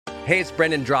Hey, it's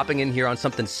Brendan dropping in here on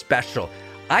something special.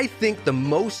 I think the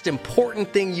most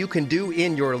important thing you can do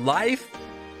in your life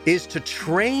is to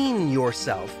train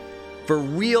yourself for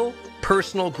real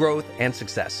personal growth and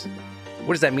success.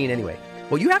 What does that mean anyway?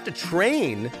 Well, you have to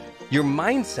train your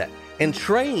mindset and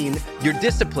train your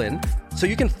discipline so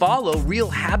you can follow real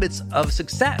habits of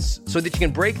success, so that you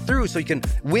can break through, so you can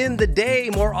win the day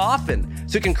more often,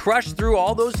 so you can crush through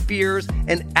all those fears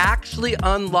and actually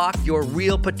unlock your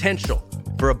real potential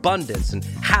for abundance and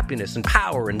happiness and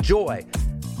power and joy.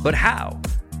 But how?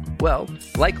 Well,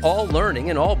 like all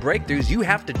learning and all breakthroughs, you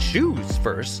have to choose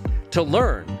first to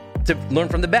learn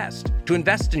from the best, to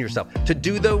invest in yourself, to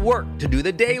do the work, to do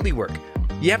the daily work.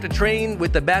 You have to train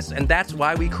with the best, and that's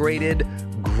why we created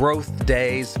Growth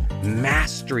Day's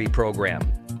Mastery Program.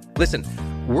 Listen,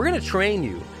 we're going to train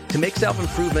you to make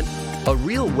self-improvement a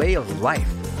real way of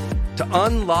life, to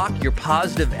unlock your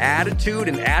positive attitude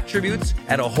and attributes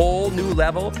at a whole new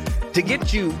level, to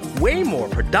get you way more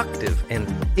productive and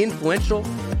influential,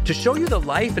 to show you the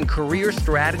life and career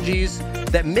strategies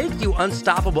that make you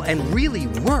unstoppable and really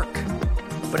work.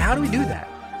 But how do we do that?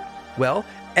 Well,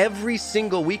 every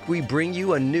single week we bring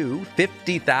you a new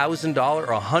 $50,000 or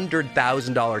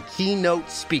 $100,000 keynote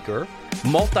speaker,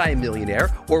 multimillionaire,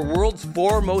 or world's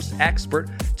foremost expert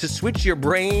to switch your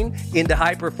brain into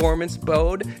high performance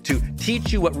mode, to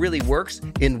teach you what really works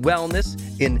in wellness,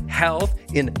 in health,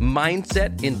 in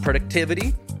mindset, in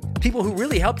productivity. People who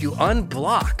really help you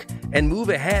unblock and move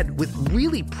ahead with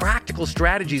really practical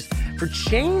strategies for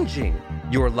changing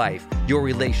your life, your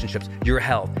relationships, your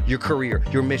health, your career,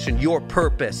 your mission, your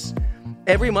purpose.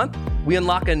 Every month, we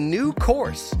unlock a new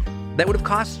course that would have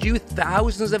cost you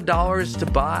thousands of dollars to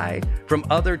buy from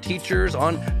other teachers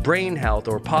on brain health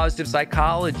or positive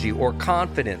psychology or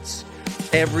confidence.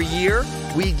 Every year,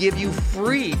 we give you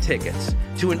free tickets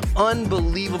to an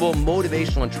unbelievable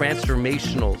motivational and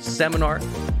transformational seminar.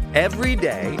 Every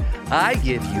day, I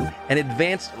give you an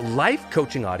advanced life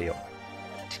coaching audio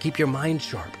to keep your mind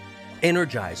sharp,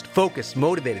 energized, focused,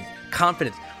 motivated,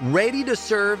 confident, ready to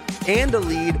serve and to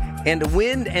lead and to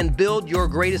win and build your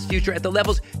greatest future at the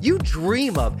levels you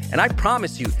dream of. And I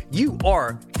promise you, you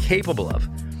are capable of.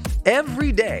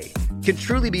 Every day can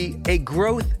truly be a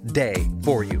growth day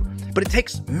for you. But it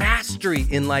takes mastery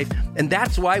in life, and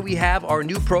that's why we have our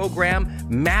new program,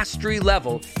 Mastery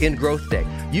Level in Growth Day.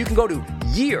 You can go to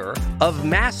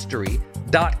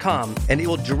yearofmastery.com, and it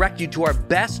will direct you to our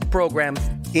best program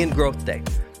in Growth Day.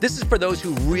 This is for those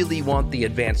who really want the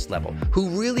advanced level, who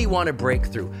really want to break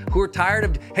through, who are tired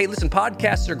of, hey, listen,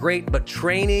 podcasts are great, but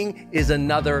training is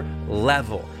another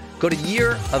level. Go to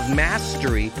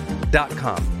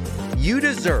yearofmastery.com. You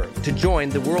deserve to join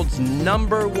the world's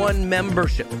 #1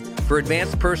 membership for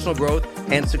advanced personal growth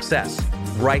and success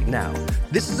right now.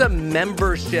 This is a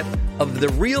membership of the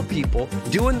real people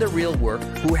doing the real work,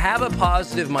 who have a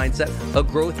positive mindset, a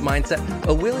growth mindset,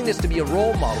 a willingness to be a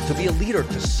role model, to be a leader,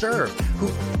 to serve, who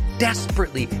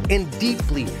desperately and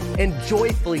deeply and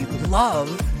joyfully love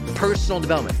personal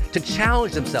development, to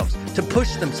challenge themselves, to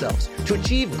push themselves, to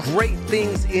achieve great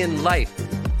things in life.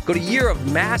 Go to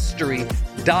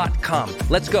yearofmastery.com.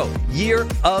 Let's go.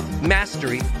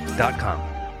 yearofmastery.com.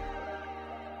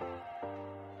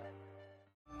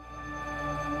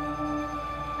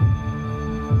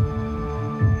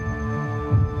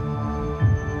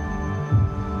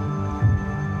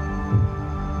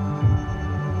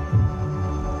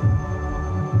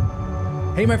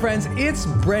 Hey, my friends, it's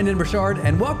Brendan Burchard,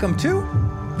 and welcome to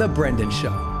The Brendan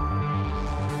Show.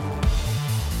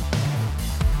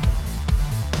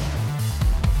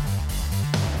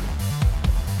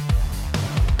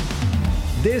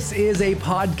 This is a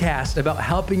podcast about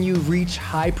helping you reach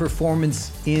high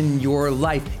performance in your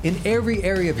life, in every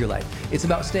area of your life. It's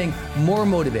about staying more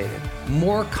motivated,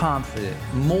 more confident,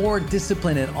 more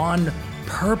disciplined, and on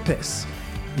purpose.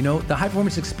 You know, the high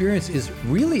performance experience is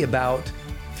really about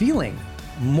feeling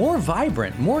more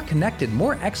vibrant, more connected,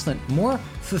 more excellent, more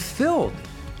fulfilled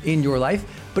in your life,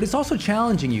 but it's also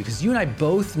challenging you, because you and I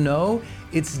both know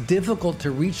it's difficult to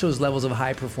reach those levels of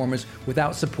high performance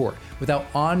without support, without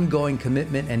ongoing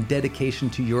commitment and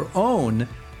dedication to your own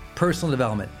personal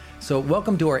development. So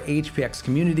welcome to our HPX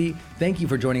community. Thank you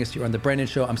for joining us here on The Brendan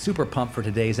Show. I'm super pumped for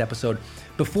today's episode.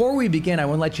 Before we begin, I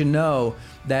want to let you know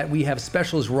that we have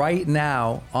specials right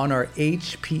now on our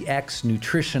HPX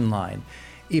nutrition line.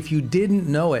 If you didn't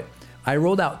know it, I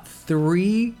rolled out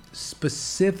 3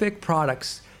 specific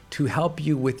products to help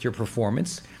you with your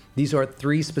performance. These are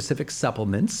 3 specific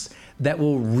supplements that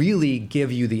will really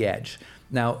give you the edge.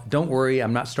 Now, don't worry,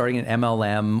 I'm not starting an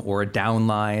MLM or a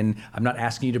downline. I'm not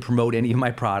asking you to promote any of my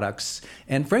products.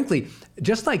 And frankly,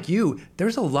 just like you,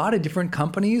 there's a lot of different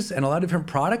companies and a lot of different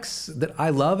products that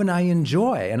I love and I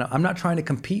enjoy, and I'm not trying to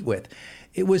compete with.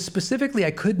 It was specifically,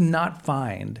 I could not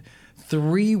find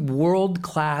 3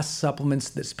 world-class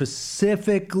supplements that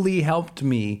specifically helped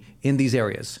me in these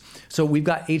areas. So we've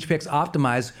got HPX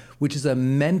Optimize, which is a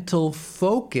mental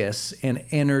focus and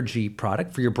energy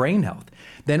product for your brain health.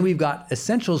 Then we've got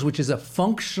Essentials, which is a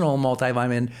functional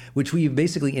multivitamin, which we've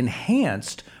basically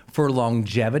enhanced for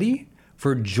longevity,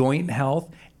 for joint health,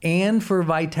 and for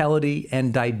vitality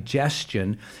and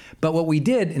digestion. But what we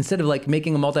did, instead of like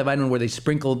making a multivitamin where they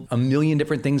sprinkled a million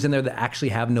different things in there that actually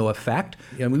have no effect,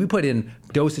 we put in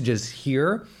dosages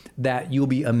here that you'll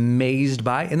be amazed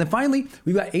by. And then finally,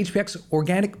 we've got HPX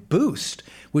Organic Boost,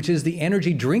 which is the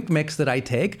energy drink mix that I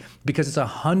take because it's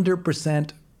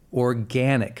 100%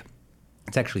 organic.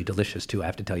 It's actually delicious too, I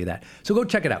have to tell you that. So go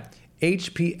check it out.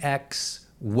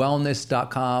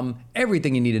 HPXWellness.com.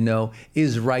 Everything you need to know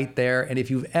is right there. And if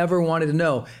you've ever wanted to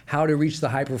know how to reach the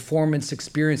high performance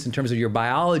experience in terms of your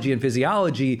biology and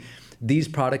physiology, these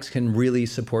products can really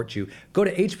support you. Go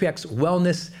to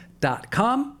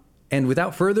HPXWellness.com. And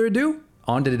without further ado,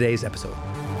 on to today's episode.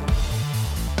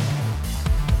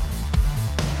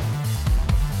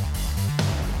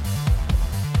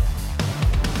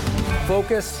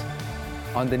 Focus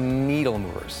on the needle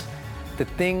movers, the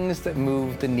things that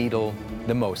move the needle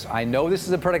the most. I know this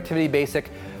is a productivity basic,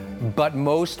 but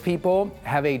most people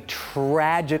have a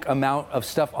tragic amount of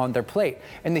stuff on their plate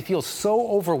and they feel so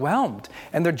overwhelmed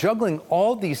and they're juggling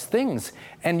all these things.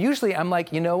 And usually I'm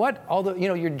like, you know what?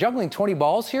 You're juggling 20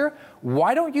 balls here.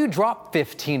 Why don't you drop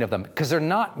 15 of them? Because they're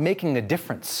not making a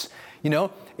difference.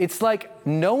 It's like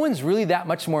no one's really that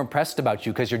much more impressed about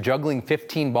you because you're juggling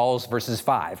 15 balls versus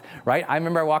 5, right? I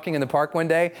remember walking in the park one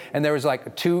day and there was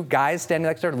like 2 guys standing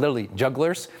next to her, literally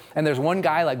jugglers. And there's one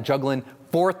guy like juggling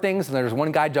 4 things and there's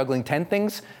one guy juggling 10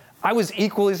 things. I was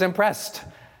equally as impressed,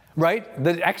 right?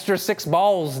 The extra 6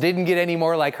 balls didn't get any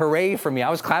more like hooray for me. I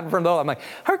was clapping for them. I'm like,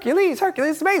 Hercules,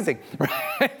 it's amazing,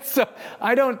 right? So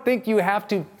I don't think you have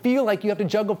to feel like you have to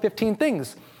juggle 15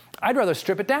 things. I'd rather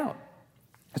strip it down.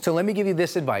 So let me give you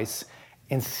this advice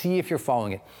and see if you're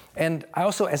following it. And I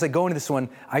also, as I go into this one,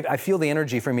 I feel the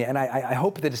energy from you, and I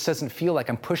hope that this doesn't feel like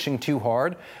I'm pushing too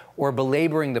hard or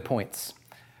belaboring the points.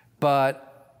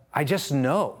 But I just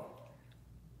know.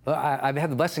 I've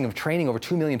had the blessing of training over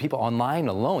 2 million people online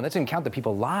alone. That doesn't count the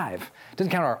people live. It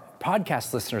doesn't count our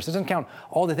podcast listeners. It doesn't count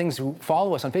all the things who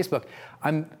follow us on Facebook.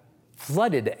 I'm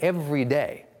flooded every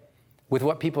day with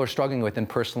what people are struggling with in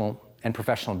personal and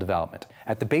professional development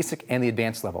at the basic and the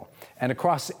advanced level. And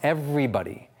across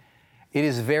everybody, it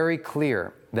is very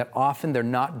clear that often they're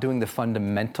not doing the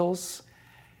fundamentals,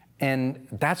 and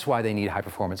that's why they need high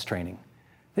performance training.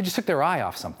 They just took their eye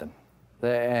off something,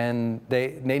 and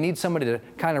they need somebody to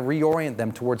kind of reorient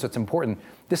them towards what's important.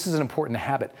 This is an important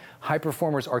habit. High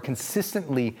performers are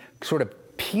consistently sort of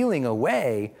peeling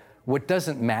away what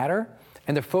doesn't matter,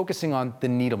 and they're focusing on the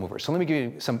needle mover. So let me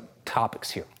give you some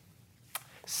topics here.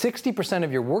 60%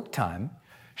 of your work time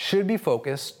should be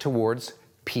focused towards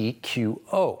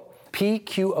PQO.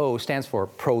 PQO stands for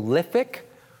prolific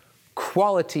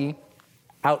quality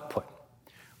output.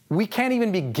 We can't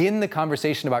even begin the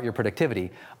conversation about your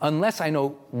productivity unless I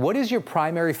know what is your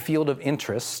primary field of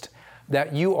interest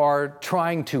that you are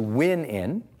trying to win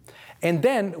in, and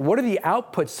then what are the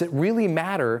outputs that really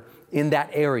matter in that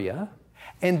area,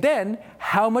 and then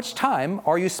how much time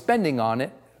are you spending on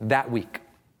it that week.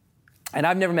 And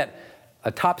I've never met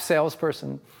a top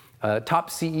salesperson, a top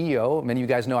CEO. Many of you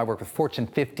guys know I work with Fortune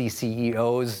 50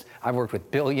 CEOs. I've worked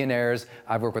with billionaires.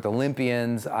 I've worked with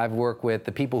Olympians. I've worked with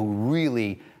the people who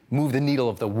really move the needle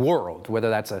of the world, whether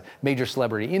that's a major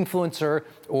celebrity influencer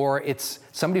or it's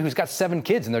somebody who's got 7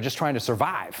 kids and they're just trying to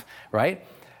survive, right?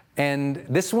 And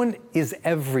this one is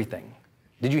everything.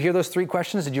 Did you hear those 3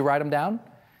 questions? Did you write them down?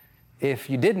 If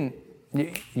you didn't,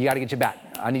 you got to get you back.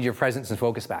 I need your presence and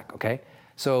focus back, okay?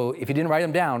 So if you didn't write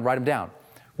them down, write them down.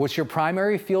 What's your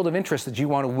primary field of interest that you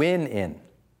want to win in?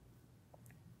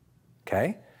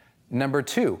 Okay. Number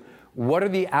 2, what are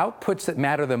the outputs that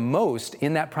matter the most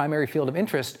in that primary field of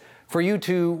interest for you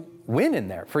to win in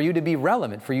there, for you to be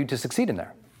relevant, for you to succeed in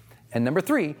there? And number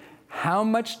 3, how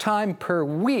much time per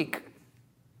week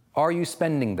are you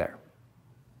spending there?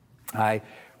 I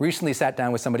recently sat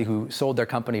down with somebody who sold their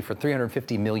company for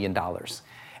 $350 million.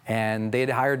 And they had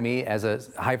hired me as a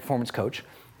high performance coach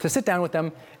to sit down with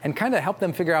them and kind of help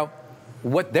them figure out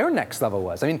what their next level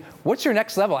was. I mean, what's your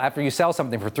next level after you sell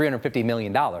something for $350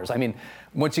 million? I mean,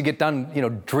 once you get done,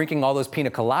 drinking all those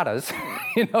pina coladas,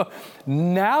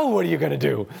 now what are you going to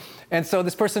do? And so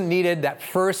this person needed that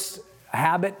first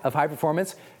habit of high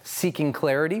performance, seeking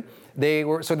clarity. They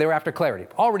were after clarity.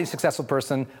 Already successful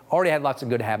person, already had lots of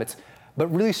good habits, but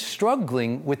really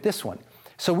struggling with this one.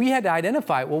 So we had to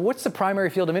identify, well, what's the primary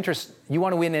field of interest you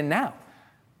want to win in now?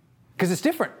 Because it's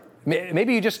different.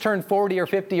 Maybe you just turned 40 or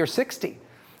 50 or 60,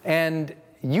 and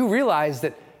you realize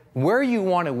that where you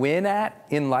want to win at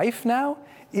in life now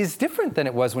is different than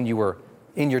it was when you were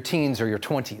in your teens or your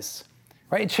 20s,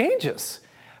 right? It changes.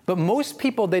 But most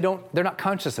people, they're not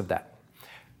conscious of that.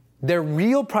 Their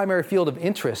real primary field of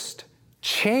interest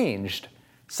changed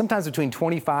sometimes between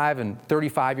 25 and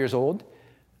 35 years old,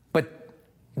 but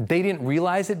they didn't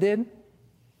realize it did.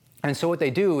 And so what they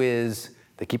do is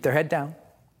they keep their head down.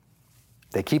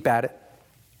 They keep at it.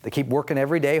 They keep working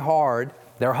every day hard.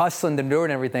 They're hustling, they're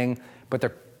doing everything, but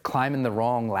they're climbing the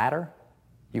wrong ladder.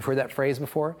 You've heard that phrase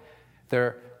before?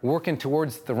 They're working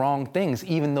towards the wrong things,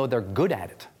 even though they're good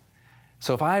at it.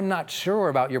 So if I'm not sure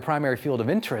about your primary field of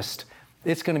interest,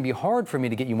 it's going to be hard for me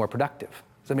to get you more productive.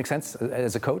 Does that make sense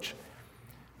as a coach?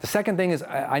 The second thing is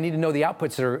I need to know the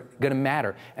outputs that are going to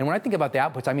matter. And when I think about the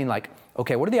outputs, I mean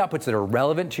okay, what are the outputs that are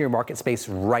relevant to your market space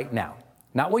right now?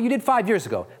 Not what you did 5 years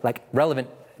ago, relevant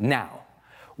now.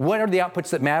 What are the outputs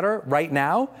that matter right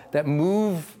now that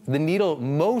move the needle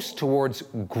most towards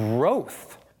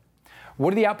growth?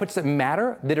 What are the outputs that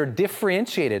matter that are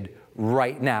differentiated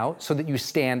right now so that you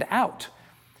stand out?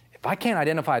 If I can't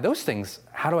identify those things,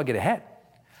 how do I get ahead?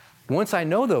 Once I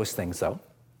know those things though,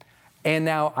 and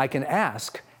now I can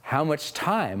ask, how much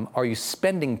time are you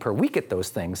spending per week at those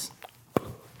things?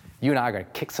 You and I are going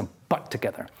to kick some butt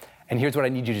together. And here's what I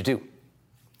need you to do.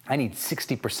 I need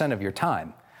 60% of your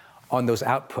time on those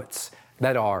outputs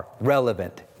that are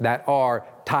relevant, that are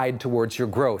tied towards your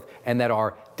growth, and that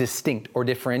are distinct or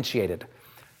differentiated.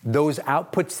 Those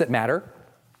outputs that matter,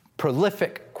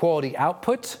 prolific quality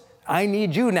outputs, I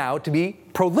need you now to be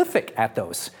prolific at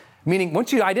those. Meaning,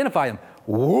 once you identify them,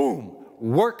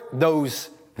 work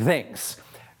those things.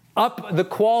 Up the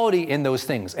quality in those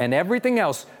things, and everything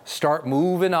else, start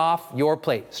moving off your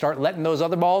plate. Start letting those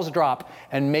other balls drop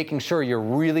and making sure you're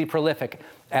really prolific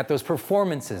at those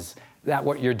performances, at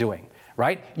what you're doing,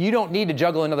 right? You don't need to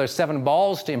juggle another 7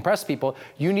 balls to impress people.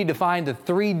 You need to find the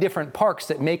 3 different parks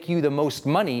that make you the most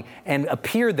money and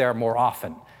appear there more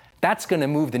often. That's going to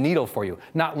move the needle for you.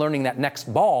 Not learning that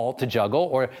next ball to juggle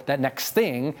or that next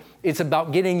thing. It's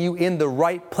about getting you in the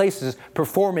right places,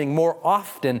 performing more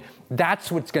often.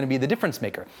 That's what's going to be the difference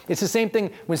maker. It's the same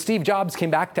thing when Steve Jobs came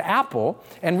back to Apple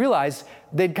and realized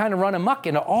they'd kind of run amok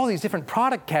into all these different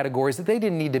product categories that they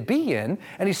didn't need to be in.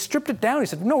 And he stripped it down. He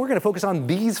said, no, we're going to focus on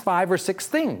these 5 or 6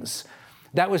 things.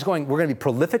 That was we're going to be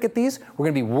prolific at these, we're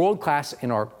going to be world-class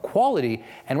in our quality,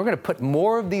 and we're going to put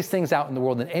more of these things out in the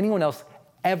world than anyone else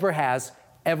ever has,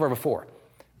 ever before,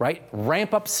 right?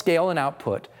 Ramp up scale and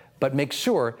output, but make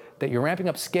sure that you're ramping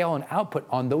up scale and output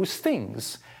on those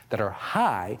things that are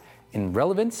high in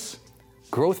relevance,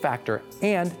 growth factor,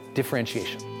 and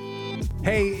differentiation.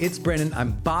 Hey, it's Brennan.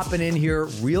 I'm bopping in here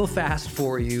real fast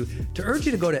for you to urge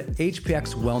you to go to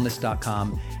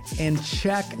hpxwellness.com and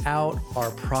check out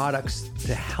our products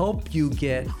to help you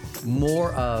get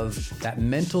more of that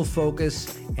mental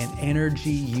focus and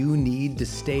energy you need to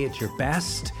stay at your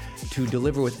best, to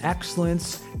deliver with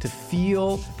excellence, to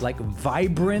feel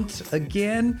vibrant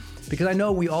again. Because I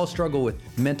know we all struggle with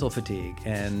mental fatigue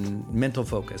and mental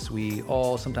focus. We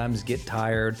all sometimes get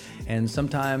tired, and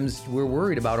sometimes we're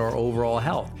worried about our overall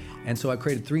health. And so I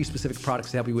created 3 specific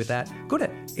products to help you with that. Go to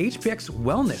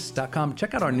hpxwellness.com,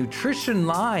 check out our nutrition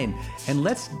line, and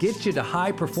let's get you to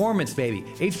high performance, baby.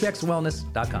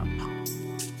 hpxwellness.com.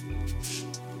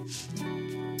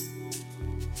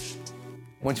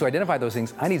 Once you identify those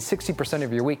things, I need 60%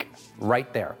 of your week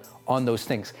right there on those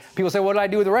things. People say, what do I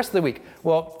do with the rest of the week?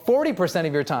 Well, 40%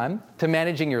 of your time to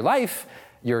managing your life,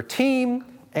 your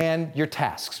team, and your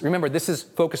tasks. Remember, this is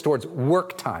focused towards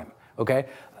work time, okay?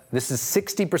 This is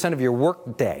 60% of your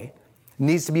work day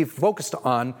needs to be focused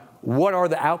on what are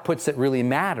the outputs that really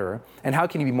matter and how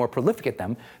can you be more prolific at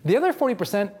them. The other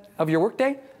 40% of your work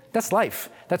day, that's life.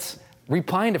 That's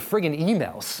replying to friggin'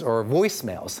 emails or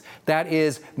voicemails. That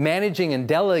is managing and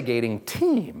delegating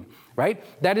team, right?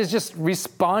 That is just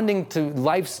responding to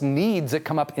life's needs that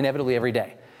come up inevitably every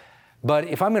day. But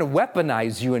if I'm gonna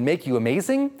weaponize you and make you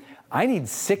amazing, I need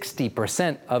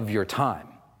 60% of your time.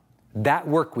 That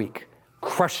work week,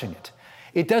 crushing it.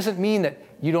 It doesn't mean that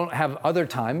you don't have other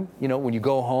time, when you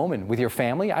go home and with your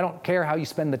family. I don't care how you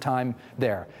spend the time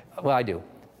there. Well, I do.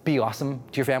 Be awesome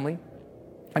to your family.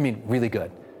 I mean, really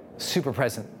good, super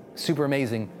present, super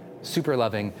amazing, super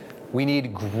loving. We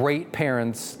need great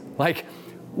parents. Like,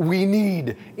 we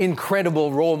need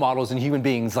incredible role models and human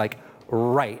beings, like,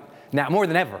 right now, more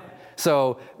than ever.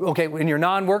 So, okay, in your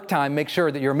non-work time, make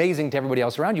sure that you're amazing to everybody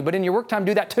else around you, but in your work time,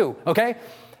 do that too, okay?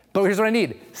 But here's what I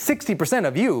need, 60%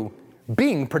 of you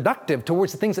being productive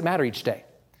towards the things that matter each day.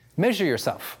 Measure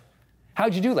yourself.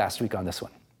 How'd you do last week on this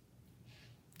one?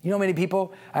 You know how many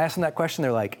people, I ask them that question,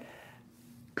 they're like,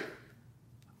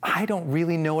 I don't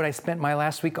really know what I spent my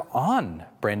last week on,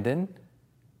 Brendan.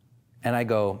 And I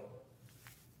go,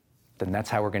 then that's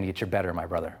how we're gonna get you better, my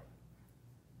brother.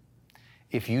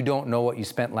 If you don't know what you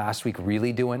spent last week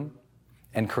really doing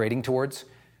and creating towards,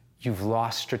 you've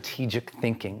lost strategic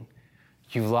thinking.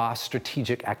 You've lost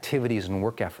strategic activities and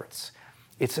work efforts.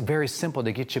 It's very simple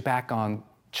to get you back on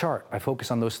chart. I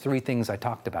focus on those 3 things I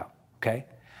talked about, okay?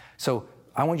 So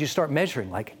I want you to start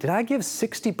measuring, like, did I give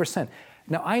 60%?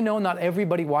 Now, I know not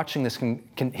everybody watching this can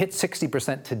hit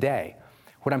 60% today.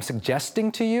 What I'm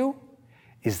suggesting to you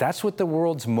is that's what the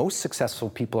world's most successful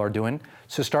people are doing,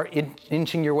 so start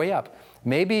inching your way up.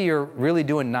 Maybe you're really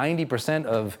doing 90%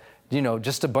 of,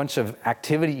 just a bunch of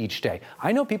activity each day.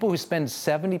 I know people who spend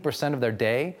 70% of their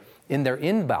day in their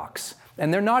inbox,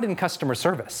 and they're not in customer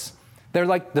service. They're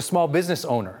like the small business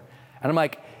owner. And I'm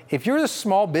like, if you're the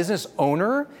small business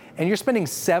owner and you're spending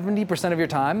 70% of your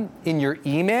time in your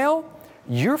email,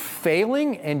 you're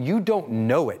failing and you don't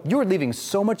know it. You're leaving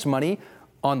so much money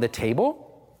on the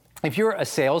table. If you're a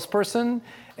salesperson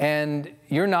and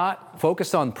you're not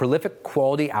focused on prolific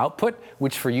quality output,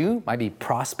 which for you might be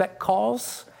prospect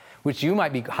calls, which you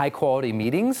might be high quality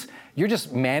meetings, you're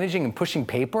just managing and pushing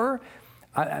paper,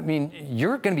 I mean,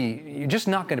 you're just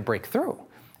not gonna break through.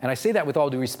 And I say that with all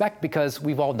due respect because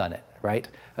we've all done it, right?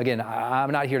 Again,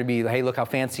 I'm not here to be, hey, look how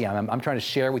fancy I am. I'm trying to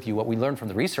share with you what we learned from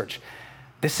the research.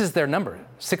 This is their number,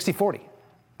 60-40.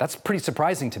 That's pretty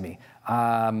surprising to me.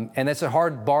 And that's a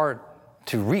hard bar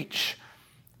to reach.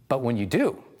 But when you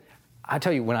do, I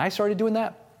tell you, when I started doing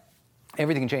that,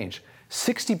 everything changed.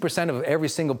 60% of every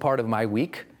single part of my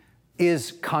week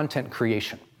is content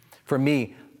creation. For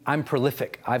me, I'm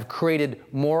prolific. I've created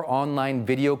more online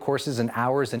video courses and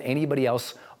hours than anybody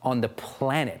else on the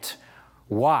planet.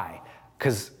 Why?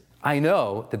 Because I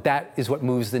know that that is what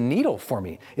moves the needle for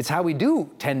me. It's how we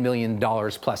do $10 million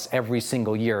plus every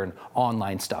single year in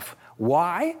online stuff.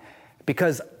 Why?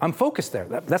 Because I'm focused there.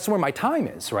 That's where my time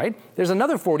is, right? There's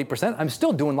another 40%. I'm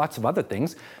still doing lots of other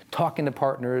things, talking to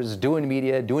partners, doing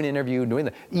media, doing interview, doing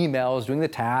the emails, doing the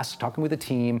tasks, talking with the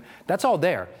team. That's all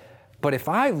there. But if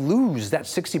I lose that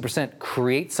 60%,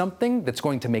 create something that's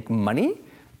going to make money,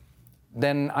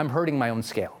 then I'm hurting my own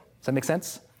scale. Does that make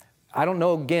sense? I don't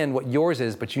know, again, what yours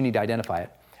is, but you need to identify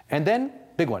it. And then,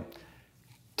 big one,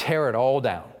 tear it all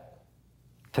down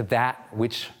to that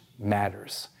which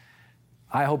matters.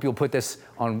 I hope you'll put this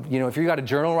on, if you got a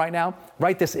journal right now,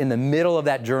 write this in the middle of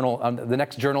that journal, on the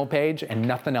next journal page, and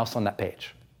nothing else on that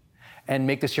page. And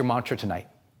make this your mantra tonight.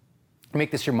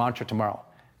 Make this your mantra tomorrow.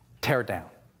 Tear it down.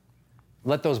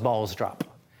 Let those balls drop.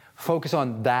 Focus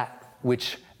on that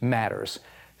which matters.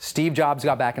 Steve Jobs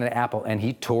got back into Apple and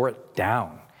he tore it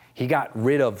down. He got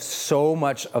rid of so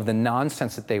much of the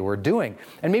nonsense that they were doing.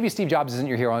 And maybe Steve Jobs isn't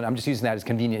your hero, I'm just using that as a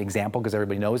convenient example because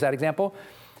everybody knows that example.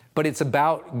 But it's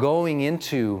about going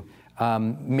into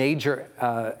major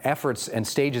efforts and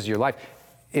stages of your life.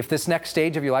 If this next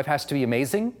stage of your life has to be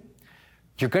amazing,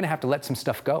 you're gonna have to let some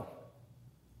stuff go.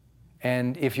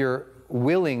 And if you're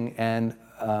willing and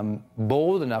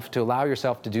bold enough to allow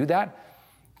yourself to do that,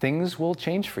 things will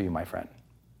change for you, my friend.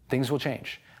 Things will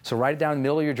change. So write it down in the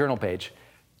middle of your journal page.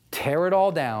 Tear it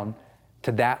all down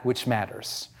to that which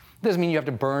matters. Doesn't mean you have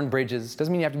to burn bridges,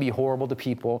 doesn't mean you have to be horrible to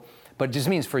people, but it just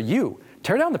means for you,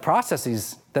 tear down the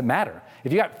processes that matter.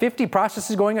 If you got 50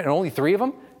 processes going on and only 3 of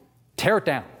them, tear it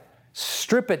down.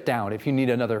 Strip it down, if you need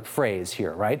another phrase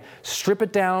here, right? Strip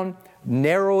it down,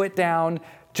 narrow it down,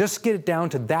 just get it down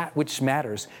to that which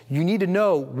matters. You need to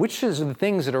know which is the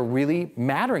things that are really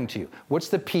mattering to you. What's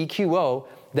the PQO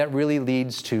that really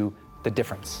leads to the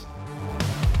difference?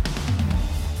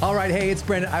 All right, hey, it's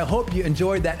Brendan. I hope you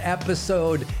enjoyed that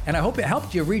episode, and I hope it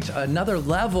helped you reach another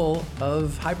level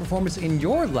of high performance in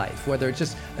your life, whether it's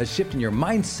just a shift in your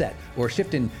mindset, or a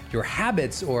shift in your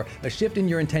habits, or a shift in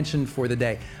your intention for the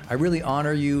day. I really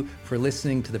honor you for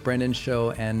listening to The Brendan Show,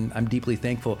 and I'm deeply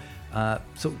thankful.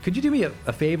 So could you do me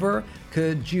a favor?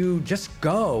 Could you just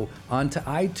go onto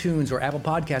iTunes or Apple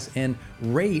Podcasts and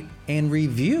rate and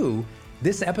review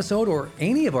this episode or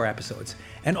any of our episodes?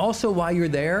 And also while you're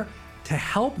there, to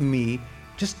help me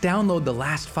just download the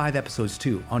last 5 episodes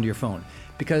too onto your phone.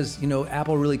 Because,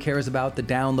 Apple really cares about the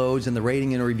downloads and the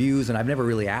rating and reviews, and I've never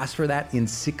really asked for that in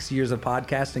 6 years of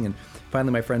podcasting, and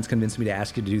finally my friends convinced me to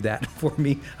ask you to do that for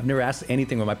me. I've never asked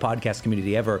anything with my podcast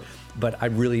community ever, but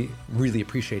I'd really, really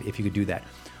appreciate it if you could do that.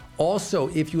 Also,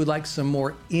 if you would like some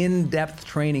more in-depth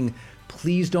training,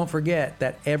 please don't forget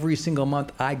that every single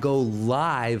month I go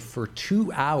live for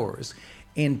 2 hours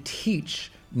and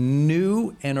teach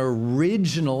new and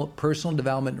original personal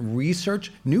development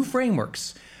research, new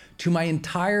frameworks to my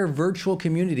entire virtual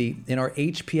community in our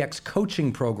HPX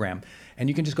coaching program. And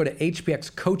you can just go to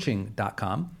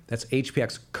hpxcoaching.com. That's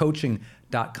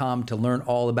hpxcoaching.com to learn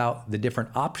all about the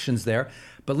different options there.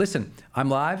 But listen, I'm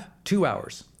live 2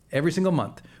 hours every single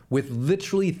month with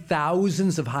literally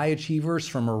thousands of high achievers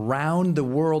from around the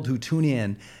world who tune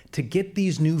in to get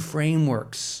these new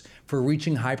frameworks for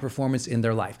reaching high performance in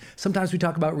their life. Sometimes we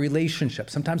talk about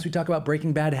relationships. Sometimes we talk about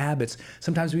breaking bad habits.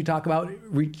 Sometimes we talk about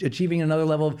achieving another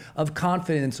level of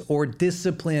confidence or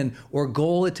discipline or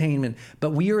goal attainment.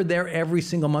 But we are there every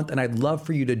single month, and I'd love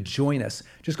for you to join us.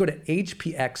 Just go to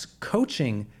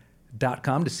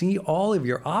hpxcoaching.com to see all of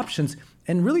your options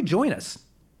and really join us.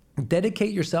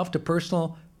 Dedicate yourself to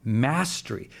personal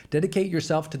mastery. Dedicate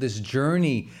yourself to this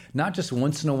journey, not just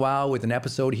once in a while with an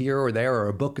episode here or there or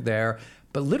a book there,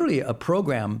 but literally a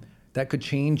program that could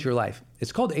change your life.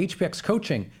 It's called HPX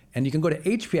Coaching, and you can go to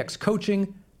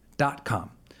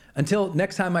hpxcoaching.com. Until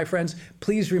next time, my friends,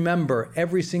 please remember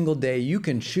every single day you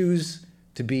can choose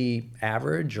to be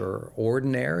average or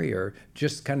ordinary or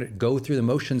just kind of go through the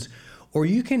motions, or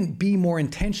you can be more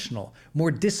intentional,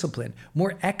 more disciplined,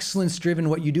 more excellence-driven in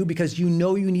what you do because you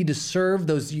know you need to serve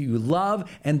those you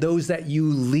love and those that you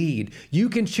lead. You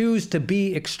can choose to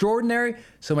be extraordinary.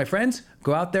 So my friends,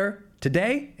 go out there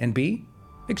today and be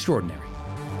extraordinary.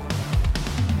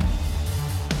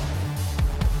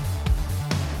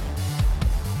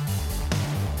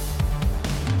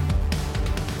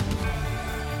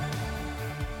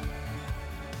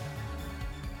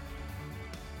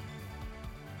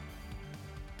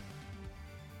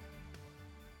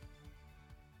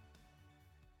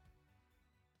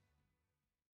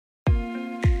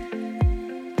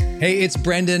 Hey, it's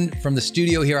Brendan from the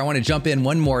studio here. I want to jump in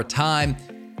one more time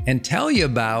and tell you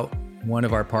about one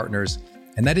of our partners,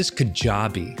 and that is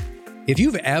Kajabi. If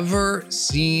you've ever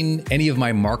seen any of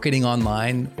my marketing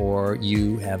online, or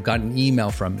you have gotten an email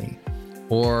from me,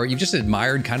 or you've just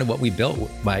admired kind of what we built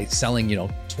by selling,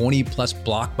 20 plus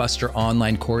blockbuster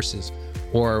online courses,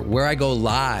 or where I go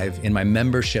live in my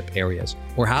membership areas,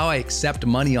 or how I accept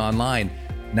money online,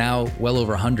 now well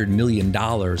over $100 million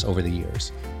over the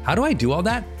years. How do I do all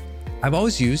that? I've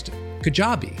always used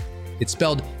Kajabi. It's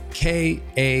spelled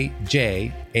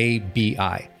Kajabi.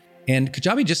 And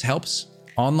Kajabi just helps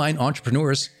online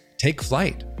entrepreneurs take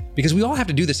flight because we all have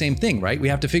to do the same thing, right? We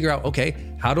have to figure out, okay,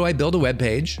 how do I build a web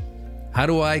page? How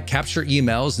do I capture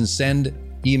emails and send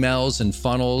emails and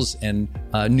funnels and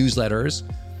newsletters?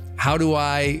 How do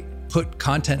I put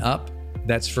content up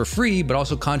that's for free, but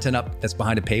also content up that's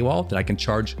behind a paywall that I can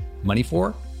charge money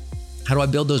for? How do I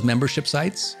build those membership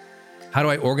sites? How do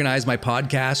I organize my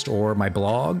podcast or my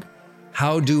blog?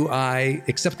 How do I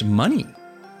accept money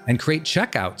and create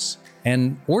checkouts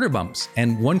and order bumps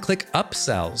and one-click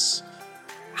upsells?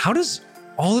 How does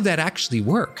all of that actually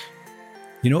work?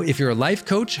 If you're a life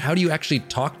coach, how do you actually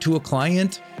talk to a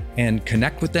client and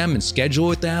connect with them and schedule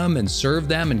with them and serve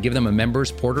them and give them a members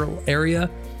portal area?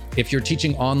 If you're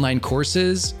teaching online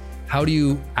courses, how do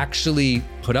you actually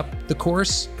put up the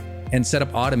course and set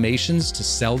up automations to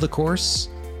sell the course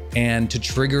and to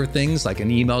trigger things like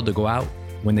an email to go out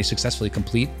when they successfully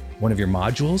complete one of your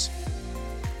modules?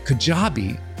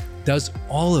 Kajabi does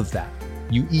all of that.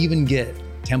 You even get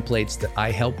templates that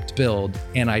I helped build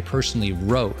and I personally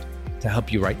wrote to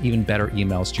help you write even better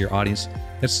emails to your audience.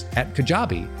 That's at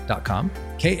kajabi.com,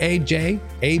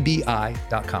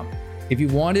 Kajabi.com. If you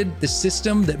wanted the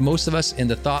system that most of us in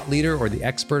the thought leader or the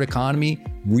expert economy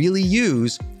really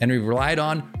use and we've relied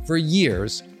on for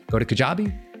years, go to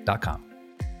kajabi.com.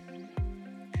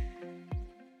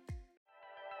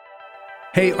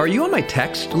 Hey, are you on my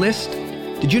text list?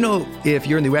 Did you know if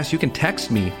you're in the US, you can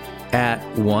text me at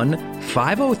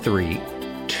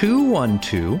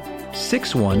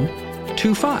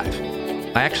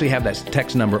 1-503-212-6125. I actually have that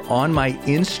text number on my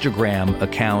Instagram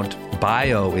account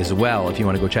bio as well, if you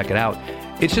want to go check it out.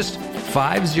 It's just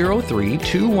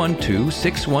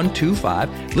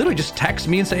 503-212-6125. Literally just text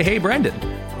me and say, hey, Brendan.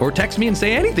 Or text me and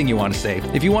say anything you want to say.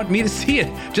 If you want me to see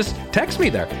it, just text me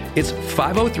there. It's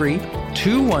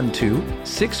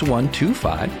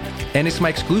 503-212-6125. And it's my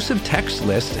exclusive text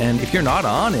list. And if you're not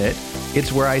on it,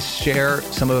 It's where I share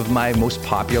some of my most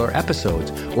popular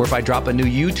episodes. Or if I drop a new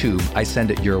YouTube, I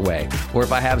send it your way. Or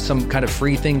if I have some kind of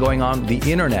free thing going on the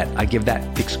internet, I give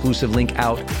that exclusive link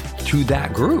out to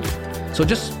that group. So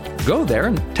just go there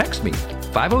and text me,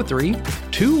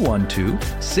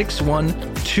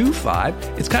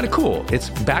 503-212-6125. It's kind of cool. It's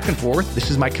back and forth.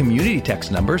 This is my community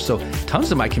text number. So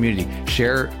tons of my community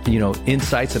share,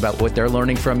 insights about what they're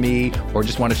learning from me, or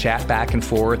just want to chat back and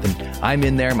forth. And I'm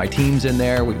in there, my team's in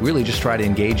there. We really just try to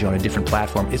engage you on a different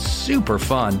platform. It's super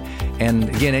fun. And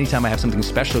again, anytime I have something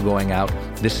special going out,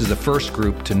 this is the first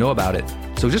group to know about it.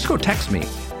 So just go text me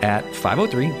at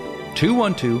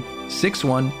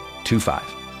 503-212-6125.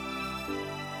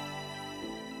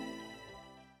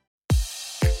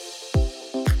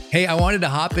 Hey, I wanted to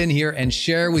hop in here and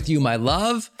share with you my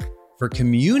love for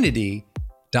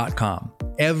Community.com.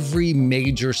 Every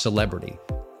major celebrity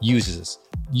uses this.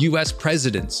 US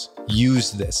presidents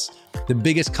use this. The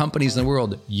biggest companies in the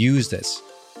world use this.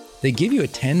 They give you a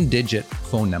 10-digit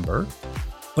phone number,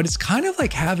 but it's kind of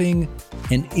like having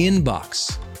an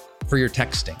inbox for your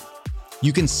texting.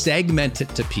 You can segment it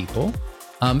to people,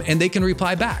 and they can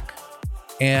reply back.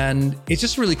 And it's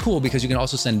just really cool because you can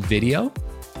also send video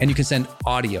and you can send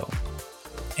audio.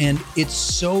 And it's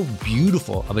so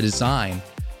beautiful of a design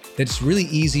that it's really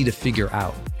easy to figure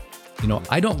out.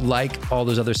 I don't like all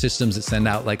those other systems that send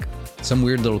out like some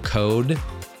weird little code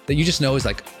that you just know is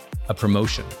like a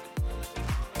promotion.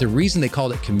 The reason they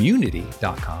called it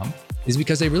Community.com is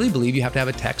because they really believe you have to have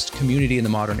a text community in the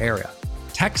modern era.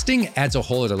 Texting adds a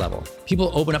whole other level.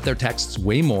 People open up their texts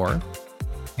way more.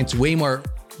 It's way more,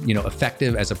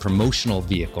 effective as a promotional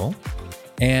vehicle.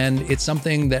 And it's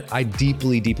something that I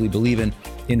deeply, deeply believe in.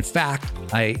 In fact,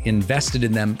 I invested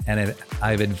in them and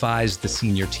I've advised the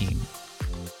senior team.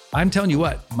 I'm telling you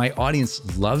what, my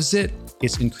audience loves it.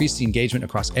 It's increased the engagement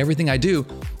across everything I do.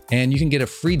 And you can get a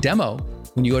free demo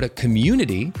when you go to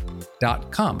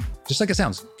community.com. Just like it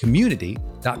sounds,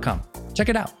 community.com. Check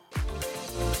it out.